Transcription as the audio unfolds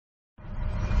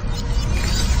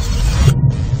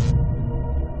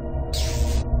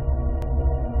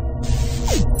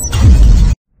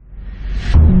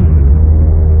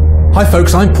Hi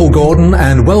folks, I'm Paul Gordon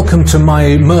and welcome to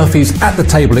my Murphy's at the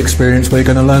Table experience. We're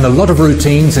going to learn a lot of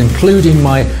routines, including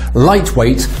my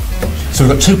lightweight. So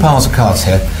we've got 2 piles of cards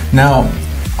here. Now,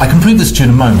 I can prove this to you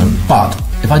in a moment, but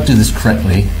if I do this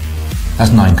correctly,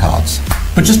 that's 9 cards.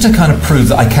 But just to kind of prove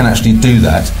that I can actually do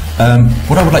that,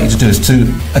 what I would like you to do is to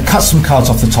cut some cards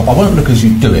off the top. I won't look as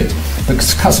you do it, but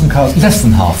cut some cards less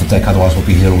than half the deck, otherwise we'll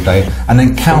be here all day, and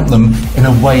then count them in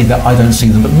a way that I don't see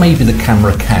them, but maybe the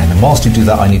camera can. And whilst you do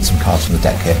that, I need some cards from the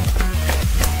deck here.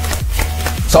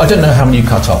 So I don't know how many you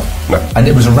cut off. No. And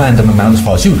it was a random amount as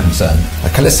far as you were concerned.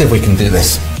 Okay, let's see if we can do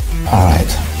this. All right.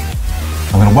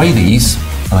 I'm going to weigh these,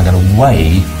 and I'm going to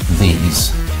weigh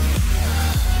these.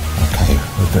 Okay,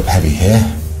 a bit heavy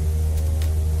here.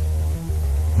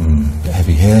 A bit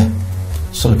heavy here.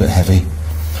 Still a bit heavy.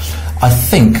 I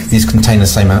think these contain the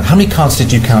same amount. How many cards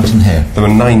did you count in here? There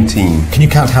were 19. Can you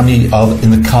count how many are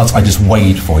in the cards I just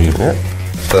weighed for you? Yeah.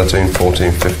 13,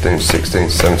 14, 15, 16,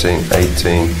 17,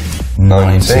 18,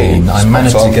 19. I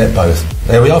managed to get both.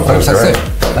 There we are, folks. That's it.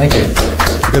 Thank you.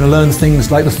 You're going to learn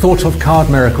things like the thought of card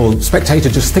miracle. Spectator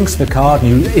just thinks of a card and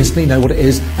you instantly know what it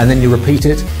is, and then you repeat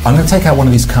it. I'm going to take out one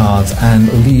of these cards and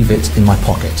leave it in my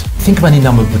pocket. Think of any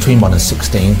number between 1 and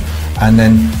 16, and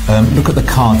then look at the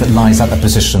card that lies at that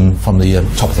position from the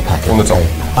top of the packet. On the top.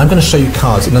 Okay. I'm going to show you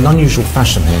cards in an unusual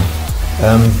fashion here.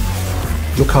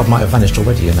 Your card might have vanished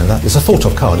already, you know that. It's a thought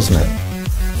of card, isn't it?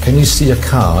 Can you see a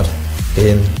card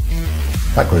in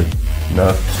that group?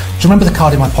 No. Do you remember the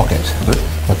card in my pocket?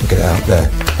 If I can get it out there.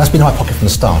 That's been in my pocket from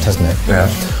the start, hasn't it? Yeah.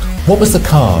 What was the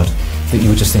card that you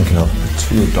were just thinking of?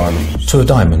 The 2 of diamonds. 2 of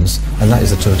diamonds, and that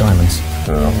is the 2 of diamonds.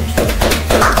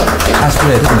 That's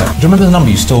weird, isn't it? Do you remember the number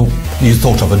you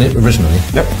thought of it originally?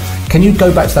 Yep. Can you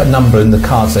go back to that number in the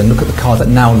cards and look at the card that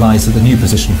now lies at the new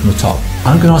position from the top?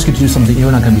 I'm going to ask you to do something you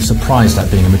and I are going to be surprised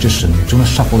at being a magician. Do you want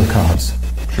to shuffle the cards?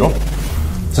 Sure.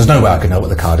 There's no way I can know what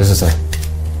the card is there?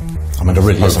 I mean, it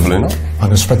really isn't. I'm going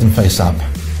to spread them face up.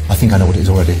 I think I know what it is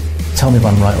already. Tell me if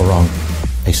I'm right or wrong.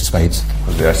 Ace of spades.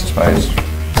 Was the ace of spades.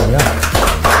 There we are.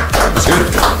 That's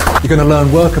good. You're going to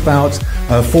learn work about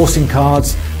forcing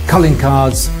cards, culling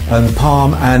cards,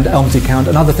 palm and Elmsey count,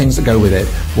 and other things that go with it.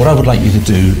 What I would like you to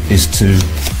do is to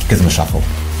give them a shuffle.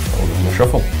 I'll give them a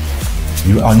shuffle.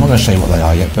 I'm not going to show you what they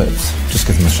are yet, but just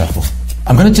give them a shuffle.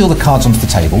 I'm going to deal the cards onto the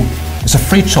table. It's a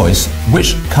free choice.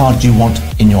 Which card do you want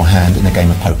in your hand in a game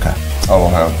of poker? Oh,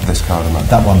 I'll have this card and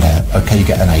that one there. Okay, you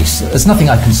get an ace. There's nothing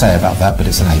I can say about that, but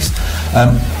it's an ace.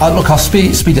 I'll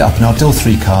speed it up and I'll deal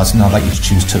 3 cards and I'd like you to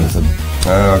choose 2 of them.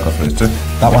 I've got these 2.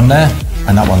 That one there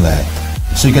and that one there.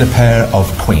 So you get a pair of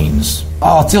queens.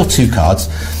 I'll deal 2 cards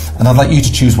and I'd like you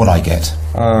to choose what I get.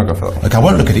 I'll go for that one. Okay, I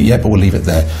won't look at it yet, but we'll leave it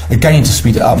there. Again, to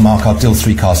speed it up, Mark, I'll deal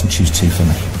 3 cards and choose 2 for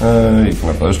me. You can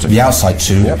have those 2. The outside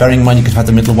 2. Yep. Bearing in mind you could have had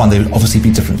the middle one, they would obviously be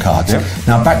different cards. Yep.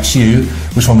 Now back to you.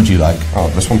 Which one would you like? Oh,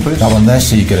 this one please. That one there,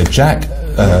 so you get a jack.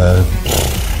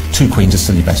 2 queens is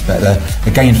still your best bet there.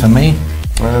 Again for me.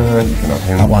 You can have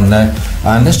him. That one there.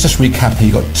 And let's just recap here.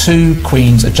 You've got 2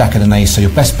 queens, a jack and an ace, so your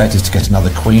best bet is to get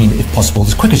another queen, if possible,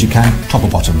 as quick as you can. Top or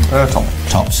bottom? Top.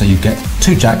 Top. So you get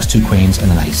 2 jacks, 2 queens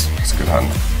and an ace. That's a good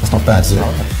hand. That's not bad, is it?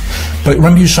 But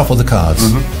remember you shuffle the cards,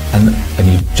 and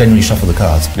you generally shuffle the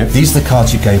cards. Yep. These are the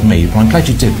cards you gave me, but I'm glad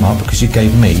you did, Mark, because you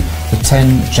gave me the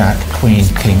 10, jack, queen,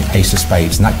 king, ace of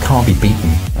spades, and that can't be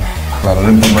beaten. Glad I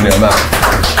didn't put money on that.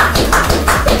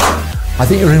 I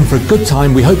think you're in for a good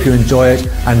time. We hope you enjoy it,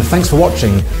 and thanks for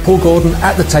watching. Paul Gordon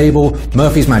at the Table,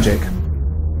 Murphy's Magic.